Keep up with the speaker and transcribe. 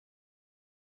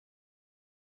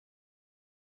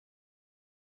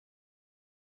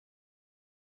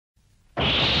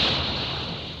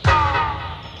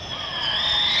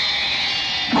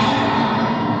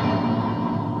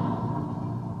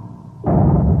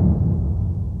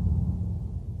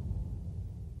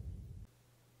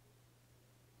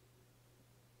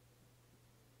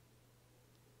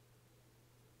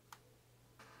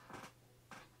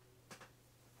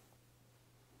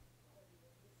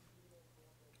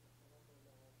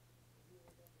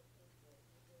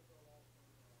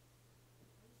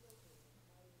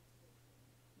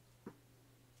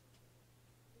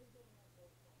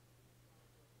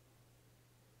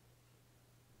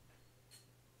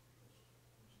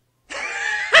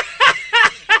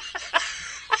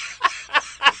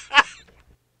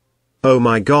Oh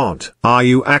my god, are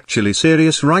you actually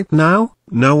serious right now?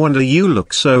 No wonder you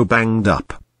look so banged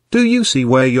up. Do you see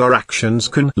where your actions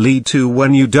can lead to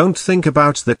when you don't think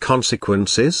about the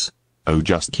consequences? Oh,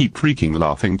 just keep freaking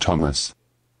laughing, Thomas.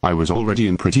 I was already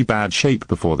in pretty bad shape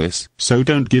before this, so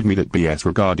don't give me that BS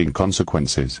regarding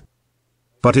consequences.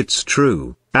 But it's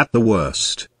true. At the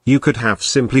worst, you could have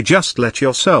simply just let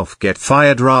yourself get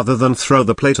fired rather than throw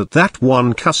the plate at that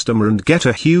one customer and get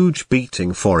a huge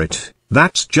beating for it.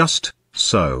 That's just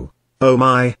so. Oh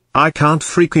my, I can't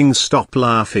freaking stop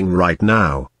laughing right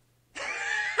now.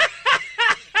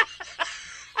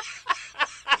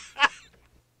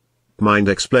 Mind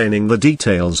explaining the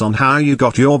details on how you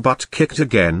got your butt kicked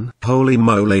again? Holy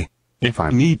moly. If I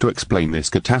need to explain this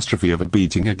catastrophe of a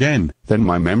beating again, then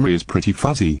my memory is pretty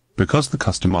fuzzy, because the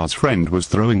customer's friend was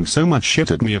throwing so much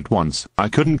shit at me at once, I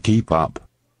couldn't keep up.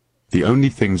 The only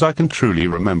things I can truly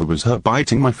remember was her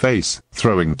biting my face,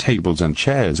 throwing tables and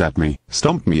chairs at me,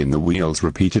 stomped me in the wheels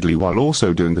repeatedly while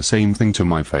also doing the same thing to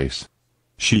my face.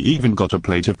 She even got a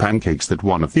plate of pancakes that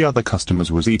one of the other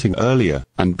customers was eating earlier,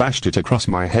 and bashed it across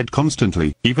my head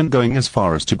constantly, even going as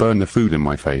far as to burn the food in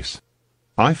my face.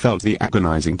 I felt the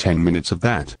agonizing 10 minutes of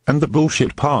that, and the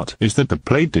bullshit part is that the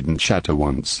plate didn't shatter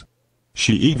once.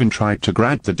 She even tried to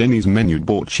grab the Denny's menu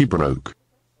board she broke.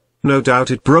 No doubt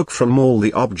it broke from all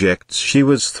the objects she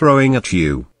was throwing at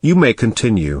you. You may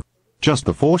continue. Just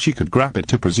before she could grab it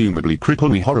to presumably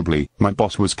cripple me horribly, my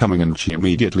boss was coming and she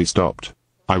immediately stopped.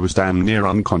 I was damn near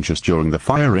unconscious during the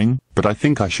firing, but I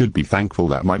think I should be thankful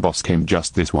that my boss came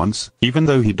just this once, even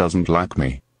though he doesn't like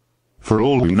me. For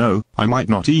all we know, I might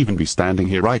not even be standing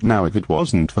here right now if it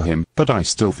wasn't for him, but I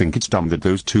still think it's dumb that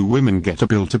those two women get a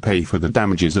bill to pay for the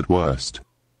damages at worst.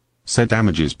 Said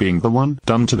damages being the one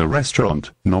done to the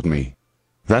restaurant, not me.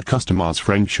 That customer's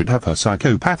friend should have her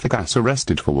psychopathic ass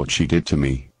arrested for what she did to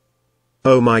me.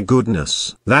 Oh my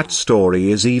goodness, that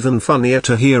story is even funnier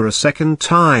to hear a second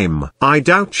time. I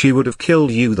doubt she would have killed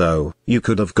you though. You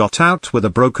could have got out with a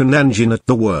broken engine at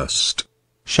the worst.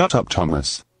 Shut up,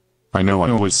 Thomas. I know I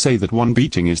always say that one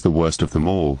beating is the worst of them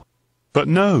all. But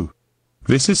no.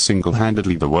 This is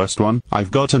single-handedly the worst one I've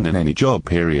gotten in any job,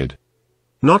 period.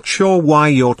 Not sure why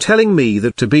you're telling me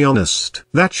that, to be honest.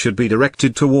 That should be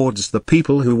directed towards the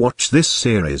people who watch this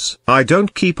series. I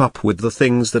don't keep up with the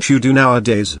things that you do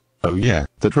nowadays. Oh yeah,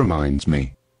 that reminds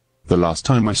me. The last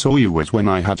time I saw you was when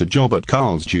I had a job at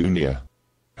Carl's Jr.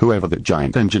 Whoever that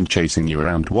giant engine chasing you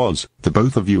around was, the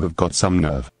both of you have got some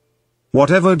nerve.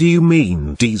 Whatever do you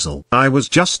mean, Diesel? I was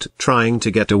just trying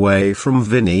to get away from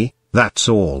Vinny, that's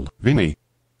all. Vinny?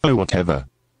 Oh whatever.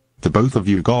 The both of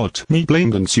you got me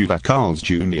blamed and sued at Carl's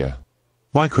Jr.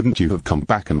 Why couldn't you have come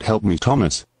back and helped me,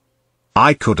 Thomas?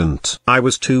 I couldn't. I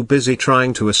was too busy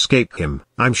trying to escape him.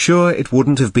 I'm sure it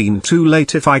wouldn't have been too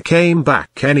late if I came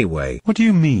back anyway. What do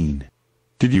you mean?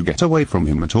 Did you get away from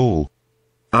him at all?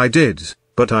 I did,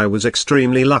 but I was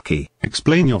extremely lucky.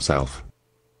 Explain yourself.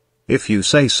 If you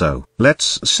say so.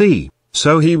 Let's see.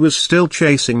 So he was still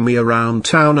chasing me around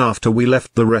town after we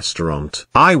left the restaurant.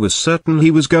 I was certain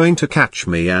he was going to catch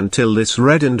me until this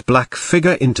red and black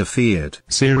figure interfered.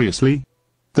 Seriously?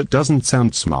 That doesn't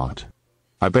sound smart.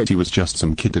 I bet he was just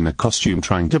some kid in a costume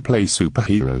trying to play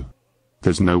superhero.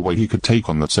 There's no way he could take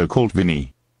on that so-called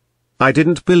Vinny. I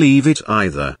didn't believe it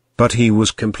either, but he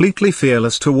was completely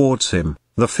fearless towards him.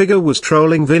 The figure was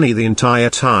trolling Vinny the entire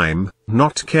time,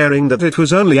 not caring that it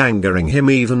was only angering him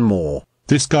even more.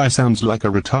 This guy sounds like a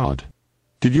retard.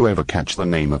 Did you ever catch the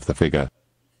name of the figure?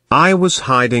 I was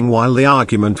hiding while the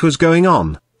argument was going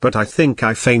on, but I think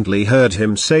I faintly heard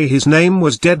him say his name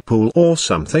was Deadpool or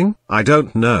something. I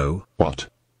don't know. What?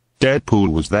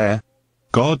 Deadpool was there?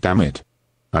 God damn it.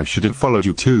 I should have followed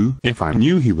you too if I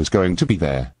knew he was going to be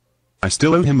there. I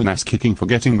still owe him an ass kicking for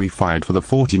getting me fired for the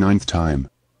 49th time.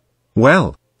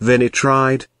 Well, Vinny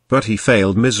tried, but he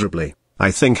failed miserably.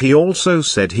 I think he also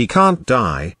said he can't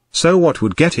die, so what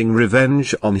would getting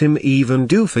revenge on him even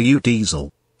do for you,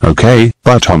 Diesel? Okay,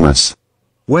 but Thomas.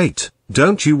 Wait,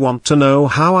 don't you want to know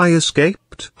how I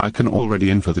escaped? I can already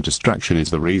infer the distraction is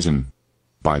the reason.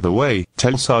 By the way,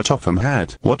 tell Sir Topham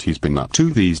Hatt what he's been up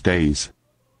to these days.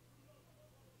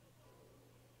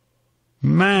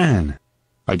 Man.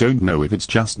 I don't know if it's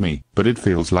just me, but it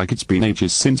feels like it's been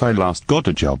ages since I last got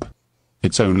a job.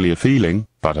 It's only a feeling,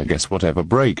 but I guess whatever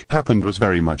break happened was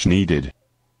very much needed.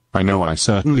 I know I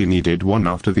certainly needed one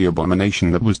after the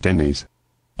abomination that was Denny's.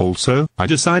 Also, I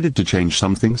decided to change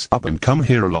some things up and come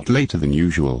here a lot later than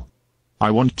usual.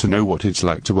 I want to know what it's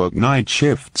like to work night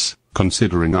shifts,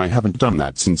 considering I haven't done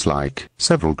that since like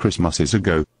several Christmases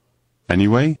ago.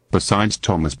 Anyway, besides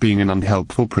Thomas being an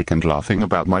unhelpful prick and laughing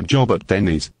about my job at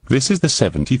Denny's, this is the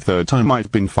 73rd time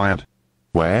I've been fired.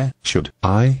 Where should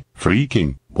I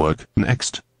freaking work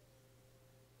next?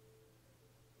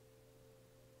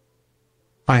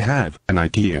 I have an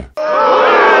IKEA.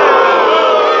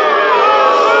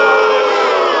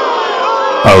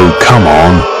 Oh, come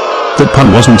on. That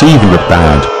pun wasn't even that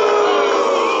bad.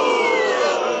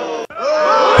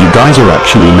 You guys are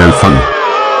actually no fun.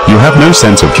 You have no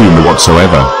sense of humor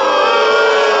whatsoever.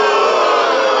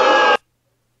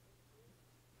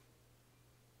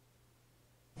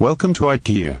 Welcome to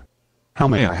IKEA. How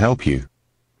may I help you?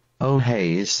 Oh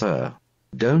hey sir.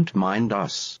 Don't mind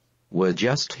us. We're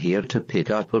just here to pick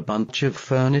up a bunch of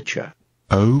furniture.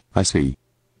 Oh, I see.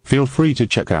 Feel free to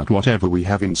check out whatever we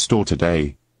have in store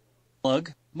today.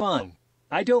 Ugh, man.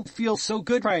 I don't feel so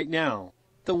good right now.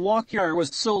 The walk here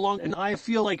was so long and I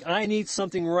feel like I need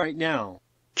something right now.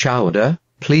 Chowder,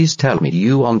 please tell me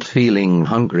you aren't feeling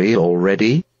hungry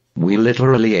already? We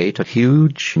literally ate a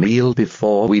huge meal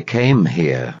before we came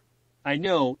here. I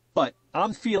know, but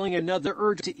I'm feeling another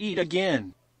urge to eat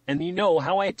again. And you know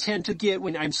how I tend to get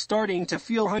when I'm starting to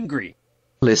feel hungry.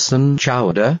 Listen,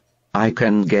 Chowder, I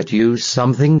can get you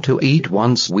something to eat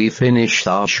once we finish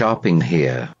our shopping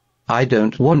here. I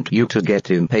don't want you to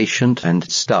get impatient and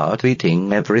start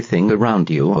eating everything around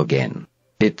you again.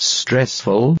 It's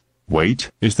stressful.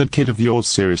 Wait, is that kid of yours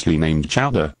seriously named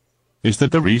Chowder? Is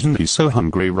that the reason he's so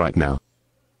hungry right now?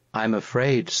 I'm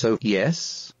afraid so,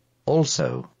 yes.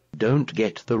 Also, don't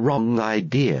get the wrong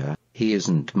idea, he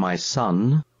isn't my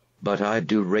son. But I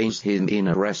do raise him in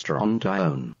a restaurant I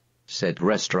own. Said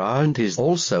restaurant is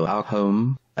also our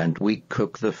home, and we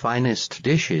cook the finest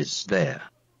dishes there.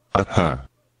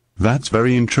 That's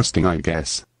very interesting, I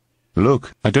guess.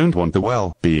 Look, I don't want the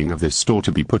well-being of this store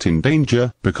to be put in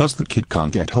danger, because the kid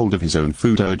can't get hold of his own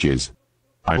food urges.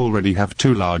 I already have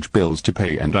 2 large bills to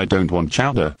pay and I don't want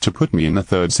Chowder to put me in a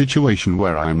third situation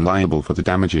where I am liable for the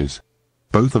damages.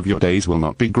 Both of your days will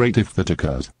not be great if that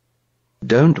occurs.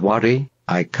 Don't worry,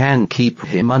 I can keep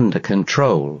him under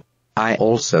control. I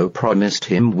also promised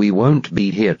him we won't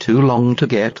be here too long to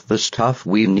get the stuff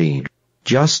we need.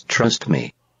 Just trust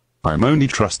me. I'm only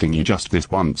trusting you just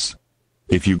this once.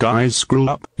 If you guys screw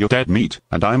up, you're dead meat,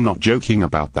 and I'm not joking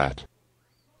about that.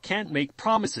 Can't make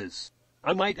promises.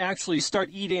 I might actually start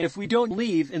eating if we don't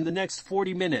leave in the next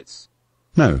 40 minutes.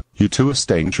 No, you two are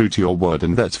staying true to your word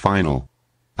and that's final.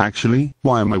 Actually,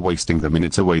 why am I wasting the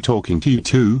minutes away talking to you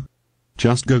two?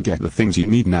 Just go get the things you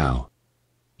need now.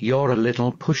 You're a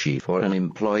little pushy for an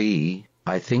employee.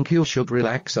 I think you should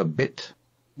relax a bit.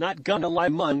 Not gonna lie,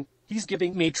 man. He's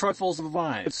giving me Truffles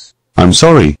vibes. I'm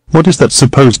sorry, what is that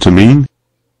supposed to mean?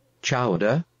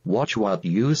 Chowder, watch what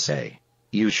you say.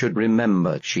 You should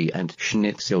remember Chi and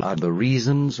Schnitzel are the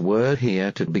reasons we're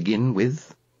here to begin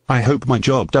with. I hope my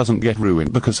job doesn't get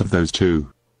ruined because of those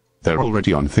two. They're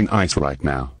already on thin ice right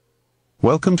now.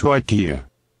 Welcome to IKEA.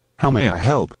 How may I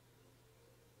help?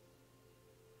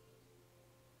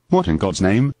 What in God's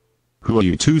name? Who are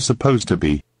you two supposed to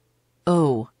be?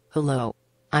 Oh, hello.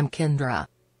 I'm Kendra.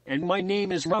 And my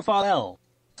name is Raphael.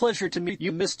 Pleasure to meet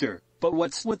you, mister. But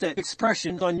what's with that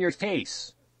expression on your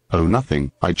face? Oh,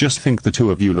 nothing. I just think the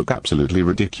two of you look absolutely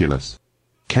ridiculous.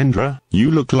 Kendra, you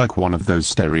look like one of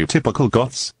those stereotypical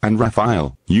goths, and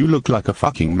Raphael, you look like a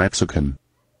fucking Mexican.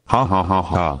 Ha ha ha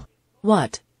ha.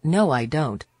 What? No, I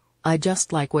don't. I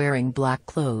just like wearing black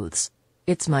clothes.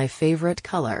 It's my favorite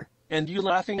color. And you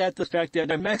laughing at the fact that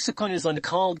I'm Mexican is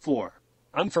uncalled for.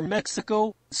 I'm from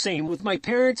Mexico, same with my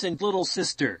parents and little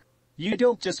sister. You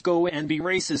don't just go and be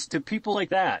racist to people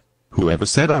like that. Whoever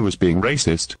said I was being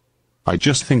racist? I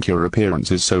just think your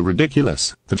appearance is so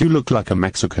ridiculous that you look like a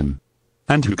Mexican.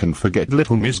 And who can forget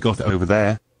little Miss Goth over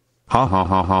there? Ha ha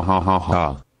ha ha ha ha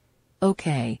ha.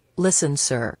 Okay, listen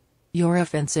sir. Your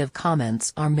offensive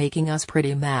comments are making us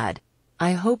pretty mad.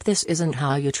 I hope this isn't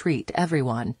how you treat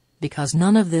everyone, because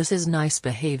none of this is nice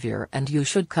behavior and you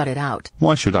should cut it out.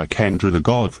 Why should I Kendra the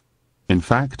Goth? In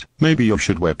fact, maybe you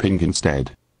should wear pink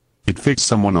instead. It fits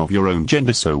someone of your own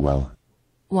gender so well.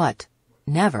 What?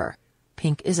 Never.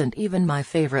 Pink isn't even my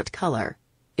favorite color.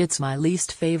 It's my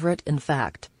least favorite in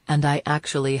fact, and I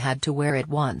actually had to wear it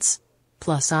once.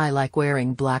 Plus I like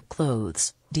wearing black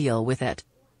clothes, deal with it.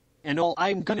 And all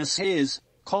I'm gonna say is,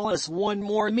 call us one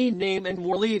more mean name and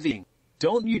we're leaving.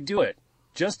 Don't you do it.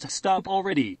 Just stop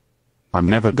already. I'm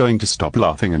never going to stop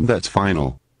laughing and that's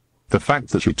final. The fact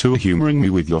that you two are humoring me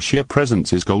with your sheer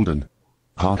presence is golden.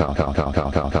 Ha ha ha ha ha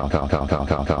ha ha ha ha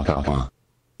ha ha ha ha.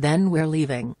 Then we're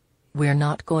leaving. We're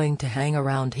not going to hang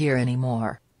around here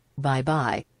anymore.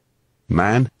 Bye-bye.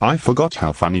 Man, I forgot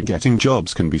how funny getting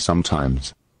jobs can be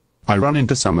sometimes. I run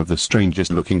into some of the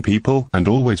strangest looking people and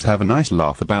always have a nice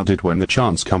laugh about it when the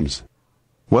chance comes.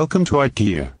 Welcome to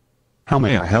IKEA. How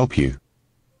may I help you?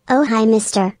 Oh hi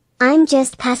mister, I'm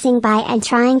just passing by and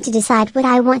trying to decide what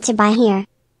I want to buy here.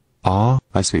 Ah,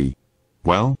 I see.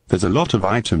 Well, there's a lot of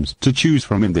items to choose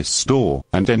from in this store,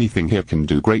 and anything here can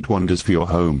do great wonders for your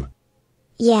home.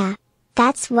 Yeah,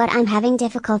 that's what I'm having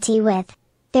difficulty with.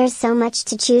 There's so much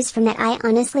to choose from that I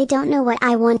honestly don't know what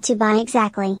I want to buy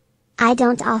exactly. I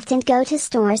don't often go to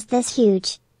stores this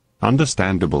huge.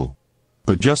 Understandable.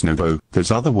 But just know though,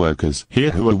 there's other workers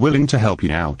here who are willing to help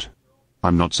you out.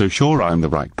 I'm not so sure I'm the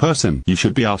right person you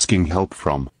should be asking help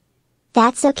from.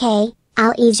 That's okay,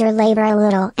 I'll ease your labor a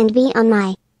little and be on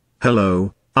my...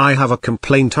 Hello, I have a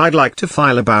complaint I'd like to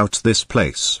file about this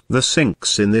place. The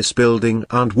sinks in this building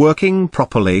aren't working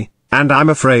properly, and I'm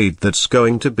afraid that's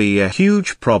going to be a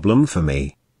huge problem for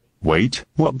me. Wait,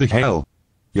 what the hell?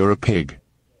 You're a pig.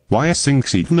 Why are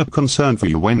sinks even a concern for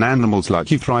you when animals like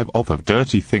you thrive off of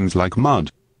dirty things like mud?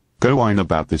 Go whine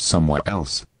about this somewhere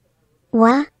else.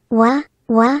 What,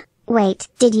 wait,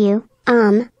 did you,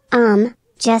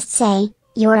 just say,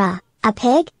 you're a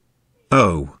pig?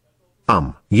 Oh.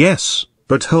 Yes,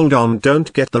 but hold on,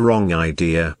 don't get the wrong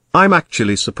idea. I'm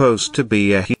actually supposed to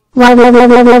be a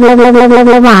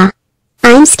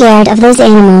I'm scared of those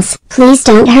animals. Please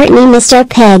don't hurt me, Mr.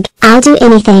 Pig. I'll do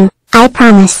anything, I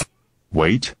promise.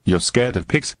 Wait, you're scared of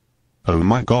pigs? Oh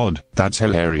my god, that's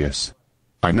hilarious.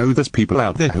 I know there's people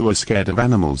out there who are scared of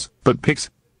animals, but pigs?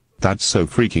 That's so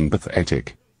freaking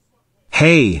pathetic.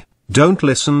 Hey, don't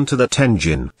listen to that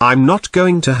engine. I'm not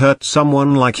going to hurt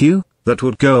someone like you. That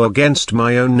would go against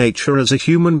my own nature as a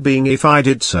human being if I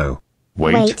did so.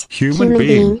 Wait, human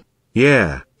being?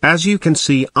 Yeah, as you can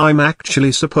see I'm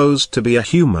actually supposed to be a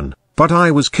human, but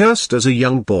I was cursed as a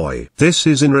young boy. This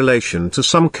is in relation to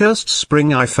some cursed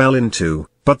spring I fell into,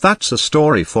 but that's a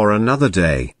story for another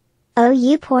day. Oh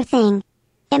you poor thing.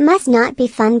 It must not be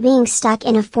fun being stuck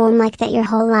in a form like that your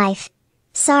whole life.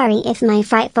 Sorry if my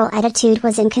frightful attitude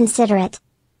was inconsiderate.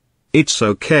 It's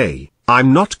okay.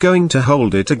 I'm not going to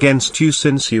hold it against you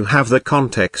since you have the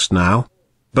context now.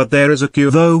 But there is a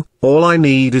cure though, all I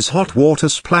need is hot water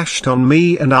splashed on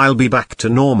me and I'll be back to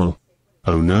normal.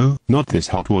 Oh no, not this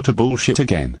hot water bullshit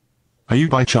again. Are you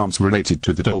by chance related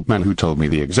to the old man who told me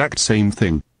the exact same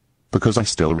thing? Because I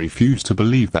still refuse to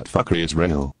believe that fuckery is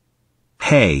real.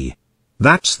 Hey.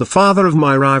 That's the father of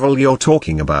my rival you're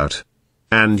talking about.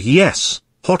 And yes,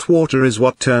 hot water is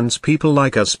what turns people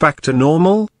like us back to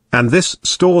normal. And this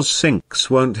store's sinks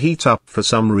won't heat up for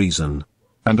some reason.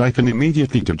 And I can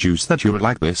immediately deduce that you're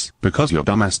like this, because your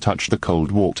dumbass touched the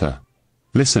cold water.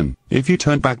 Listen, if you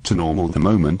turn back to normal the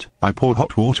moment I pour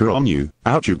hot water on you,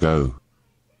 out you go.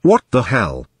 What the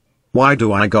hell? Why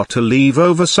do I got to leave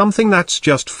over something that's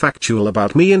just factual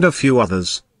about me and a few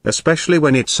others, especially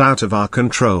when it's out of our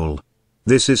control?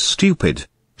 This is stupid.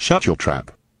 Shut your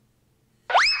trap.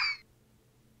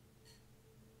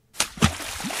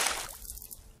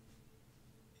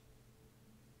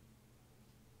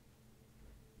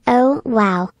 Oh,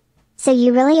 wow. So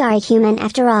you really are a human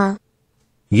after all.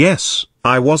 Yes,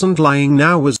 I wasn't lying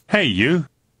now was— Hey you!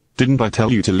 Didn't I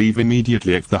tell you to leave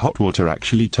immediately if the hot water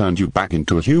actually turned you back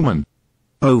into a human?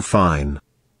 Oh fine.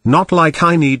 Not like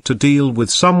I need to deal with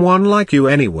someone like you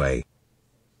anyway.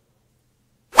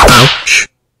 Ouch.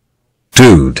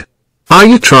 Dude. Are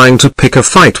you trying to pick a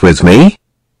fight with me?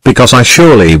 Because I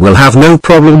surely will have no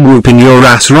problem whooping your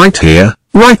ass right here,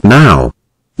 right now.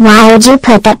 Why would you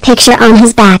put that picture on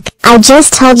his back? I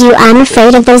just told you I'm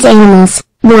afraid of those animals.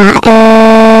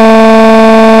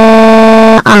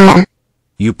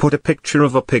 You put a picture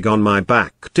of a pig on my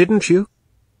back, didn't you?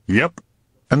 Yep.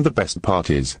 And the best part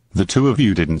is, the two of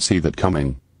you didn't see that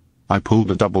coming. I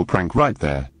pulled a double prank right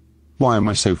there. Why am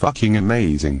I so fucking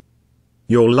amazing?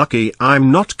 You're lucky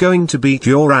I'm not going to beat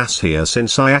your ass here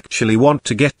since I actually want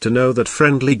to get to know that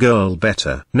friendly girl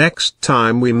better. Next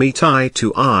time we meet eye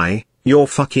to eye, you're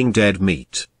fucking dead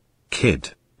meat.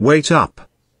 Kid, wait up.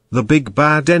 The big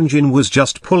bad engine was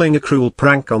just pulling a cruel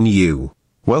prank on you.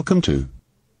 Welcome to...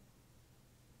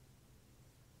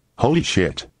 Holy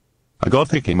shit. A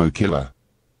gothic emo killer.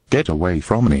 Get away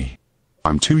from me.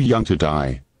 I'm too young to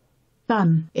die.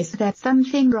 Is there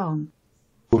something wrong?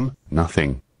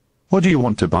 Nothing. What do you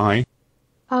want to buy?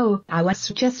 Oh, I was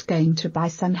just going to buy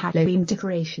some Halloween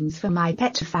decorations for my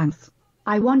pet Fangs.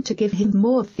 I want to give him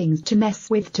more things to mess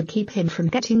with to keep him from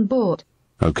getting bored.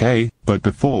 Okay, but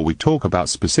before we talk about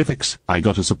specifics, I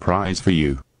got a surprise for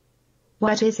you.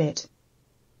 What is it?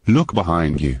 Look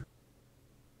behind you.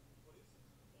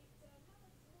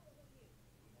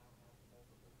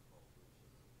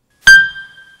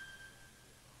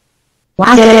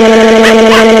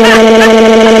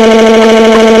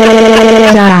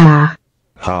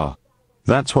 Ha.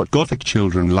 That's what gothic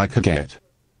children like to get.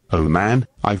 Oh man,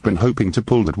 I've been hoping to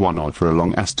pull that one off for a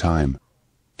long ass time.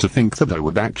 To think that I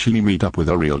would actually meet up with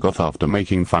a real goth after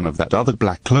making fun of that other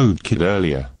black-clothed kid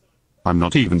earlier. I'm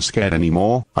not even scared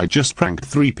anymore, I just pranked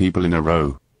 3 people in a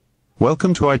row.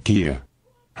 Welcome to IKEA.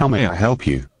 How may I help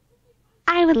you?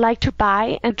 I would like to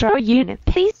buy a drawer unit,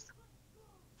 please.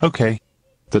 Okay.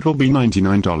 That will be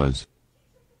 $99.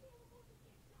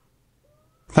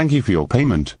 Thank you for your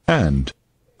payment, and...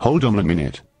 hold on a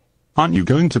minute. Aren't you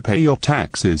going to pay your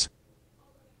taxes?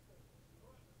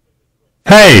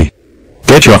 Hey!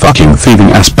 Get your fucking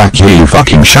thieving ass back here, you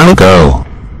fucking shallow girl!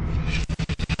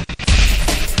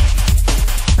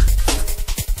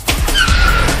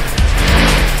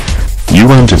 You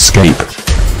won't escape.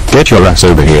 Get your ass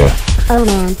over here. Oh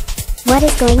man. What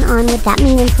is going on with that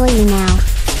mean employee now?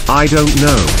 I don't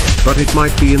know, but it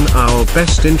might be in our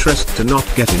best interest to not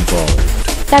get involved.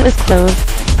 That was close.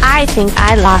 I think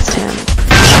I lost him.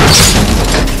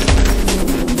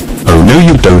 Oh no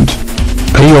you don't.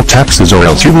 Pay your taxes or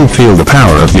else you will feel the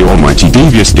power of the almighty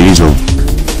Devious Diesel.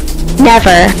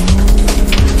 Never.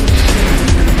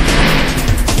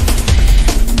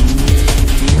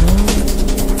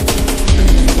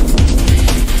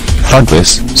 Fuck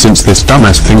this, since this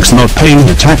dumbass thinks not paying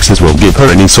her taxes will give her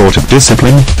any sort of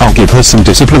discipline, I'll give her some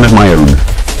discipline of my own.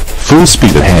 Full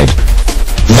speed ahead.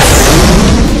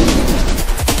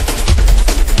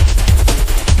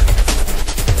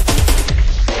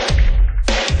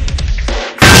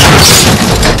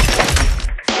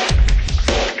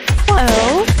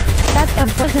 Whoa, that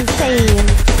was insane.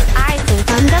 I think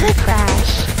I'm gonna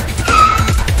crash.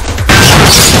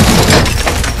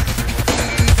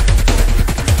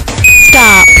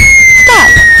 Stop. Stop.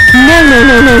 No, no,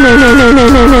 no, no, no, no, no, no,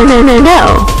 no, no, no, no,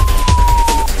 no.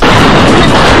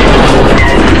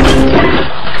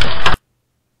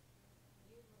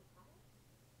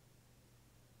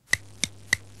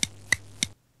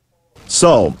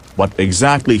 So, what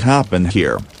exactly happened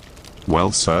here?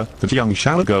 Well sir, that young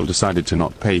shallow girl decided to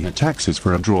not pay her taxes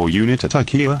for a drawer unit at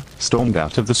IKEA, stormed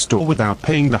out of the store without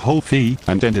paying the whole fee,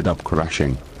 and ended up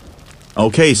crashing.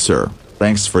 Okay sir,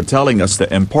 thanks for telling us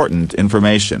the important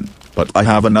information, but I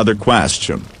have another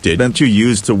question. Didn't you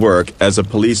used to work as a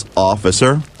police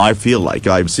officer? I feel like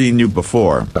I've seen you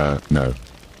before. No.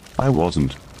 I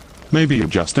wasn't. Maybe you're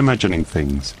just imagining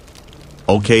things.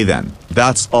 Okay then,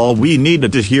 that's all we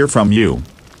needed to hear from you.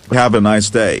 Have a nice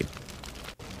day.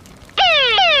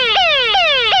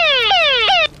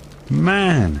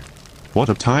 Man! What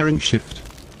a tiring shift.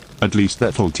 At least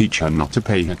that'll teach her not to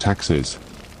pay her taxes.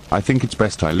 I think it's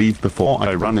best I leave before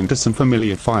I run into some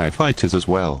familiar firefighters as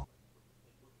well.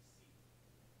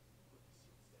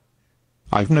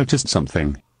 I've noticed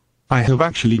something. I have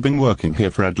actually been working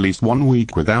here for at least 1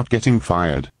 week without getting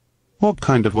fired. What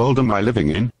kind of world am I living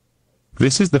in?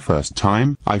 This is the first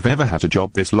time I've ever had a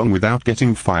job this long without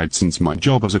getting fired since my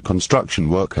job as a construction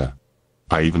worker.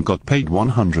 I even got paid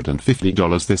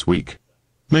 $150 this week.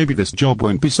 Maybe this job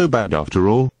won't be so bad after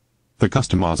all. The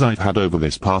customers I've had over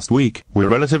this past week were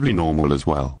relatively normal as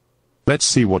well. Let's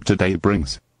see what today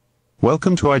brings.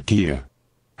 Welcome to IKEA.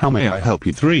 How may I help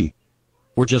you 3?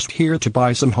 We're just here to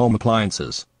buy some home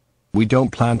appliances. We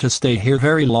don't plan to stay here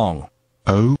very long.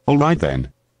 Oh, alright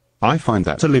then. I find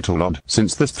that a little odd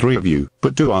since there's 3 of you,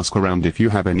 but do ask around if you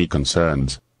have any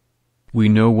concerns. We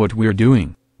know what we're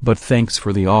doing, but thanks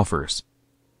for the offers.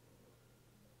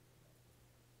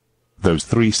 Those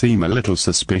 3 seem a little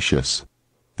suspicious.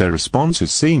 Their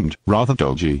responses seemed rather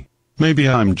dodgy. Maybe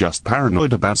I'm just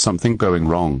paranoid about something going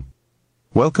wrong.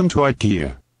 Welcome to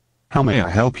IKEA. How may I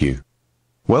help you?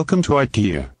 Welcome to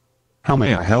IKEA. How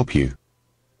may I help you?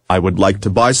 I would like to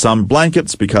buy some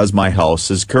blankets because my house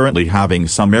is currently having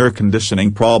some air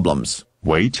conditioning problems.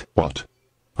 Wait, what?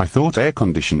 I thought air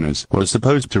conditioners were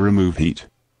supposed to remove heat,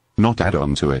 not add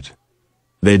on to it.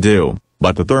 They do,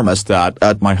 but the thermostat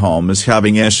at my home is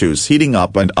having issues heating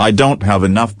up and I don't have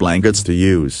enough blankets to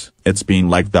use. It's been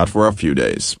like that for a few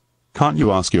days. Can't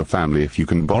you ask your family if you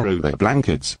can borrow their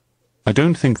blankets? I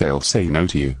don't think they'll say no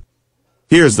to you.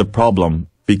 Here's the problem,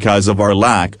 because of our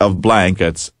lack of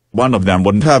blankets, one of them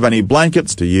wouldn't have any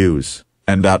blankets to use,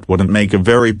 and that wouldn't make a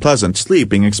very pleasant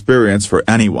sleeping experience for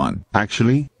anyone.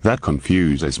 Actually, that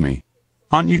confuses me.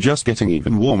 Aren't you just getting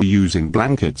even warmer using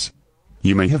blankets?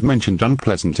 You may have mentioned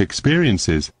unpleasant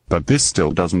experiences, but this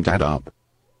still doesn't add up.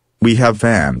 We have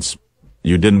fans.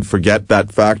 You didn't forget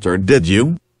that factor, did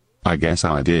you? I guess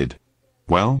I did.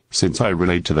 Well, since I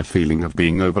relate to the feeling of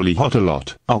being overly hot a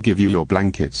lot, I'll give you your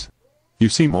blankets. You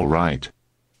seem alright.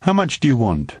 How much do you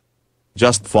want?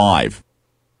 Just 5.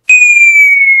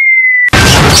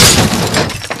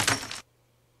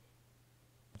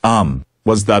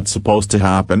 Was that supposed to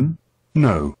happen?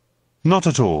 No. Not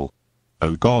at all.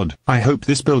 Oh God, I hope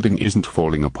this building isn't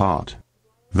falling apart.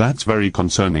 That's very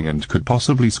concerning and could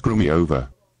possibly screw me over.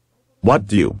 What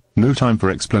do you? No time for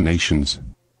explanations.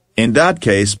 In that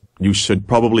case, you should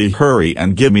probably hurry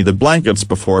and give me the blankets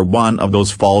before one of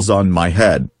those falls on my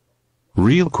head.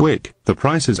 Real quick, the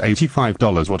price is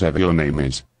 $85 whatever your name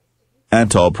is.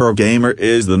 Ento Pro Gamer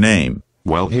is the name.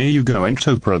 Well, here you go,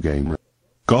 Ento Pro Gamer.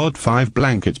 Got 5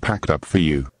 blankets packed up for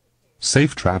you.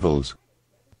 Safe travels.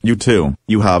 You too.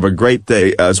 You have a great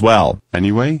day as well.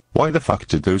 Anyway, why the fuck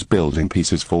did those building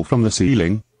pieces fall from the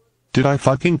ceiling? Did I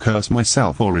fucking curse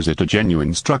myself or is it a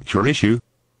genuine structure issue?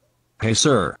 Hey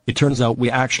sir, it turns out we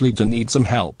actually do need some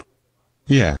help.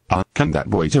 Yeah, can that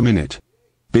wait a minute?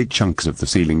 Big chunks of the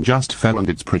ceiling just fell and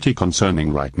it's pretty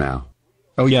concerning right now.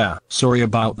 Oh yeah, sorry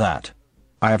about that.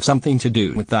 I have something to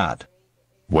do with that.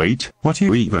 Wait, what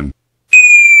you even?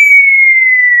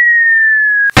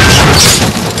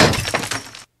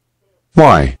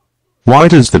 Why? Why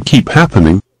does that keep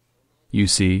happening? You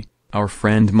see, our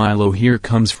friend Milo here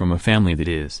comes from a family that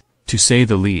is, to say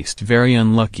the least, very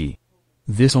unlucky.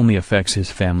 This only affects his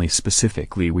family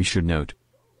specifically, we should note.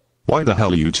 Why the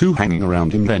hell are you two hanging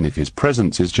around him then if his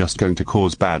presence is just going to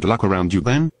cause bad luck around you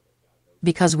then?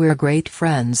 Because we're great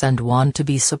friends and want to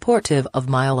be supportive of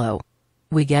Milo.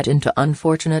 We get into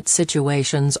unfortunate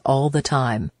situations all the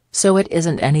time, so it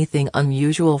isn't anything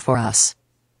unusual for us.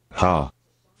 Ha.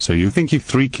 So you think if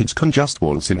 3 kids can just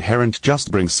waltz inherent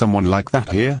just brings someone like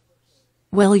that here?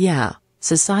 Well yeah,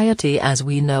 society as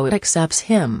we know it accepts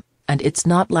him, and it's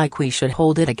not like we should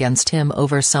hold it against him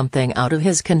over something out of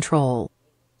his control.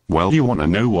 Well, you wanna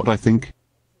know what I think?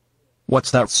 What's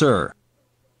that, sir?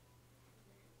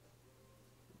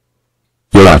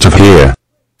 You're out of here.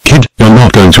 Kid, you're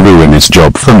not going to ruin this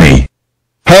job for me.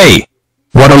 Hey!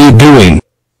 What are you doing?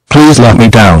 Please let me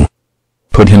down.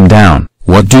 Put him down.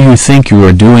 What do you think you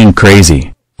are doing,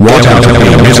 crazy? What out of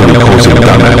here, misery causing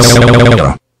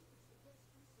dumbass?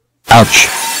 Ouch.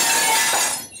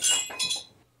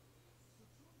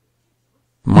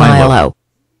 Milo.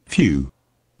 Phew.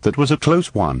 That was a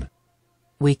close one.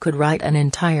 We could write an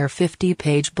entire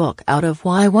 50-page book out of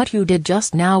why what you did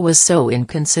just now was so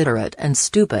inconsiderate and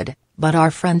stupid, but our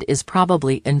friend is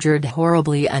probably injured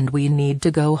horribly and we need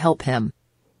to go help him.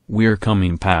 We're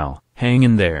coming, pal. Hang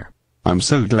in there. I'm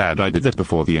so glad I did that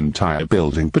before the entire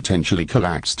building potentially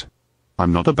collapsed.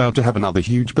 I'm not about to have another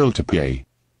huge build-up, yay.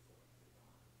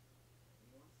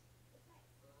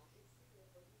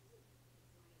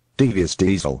 Devious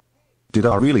Diesel. Did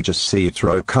I really just see you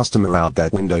throw a customer out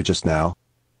that window just now?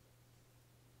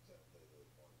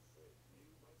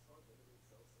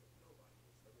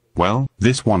 Well,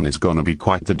 this one is gonna be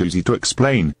quite the doozy to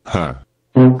explain, huh?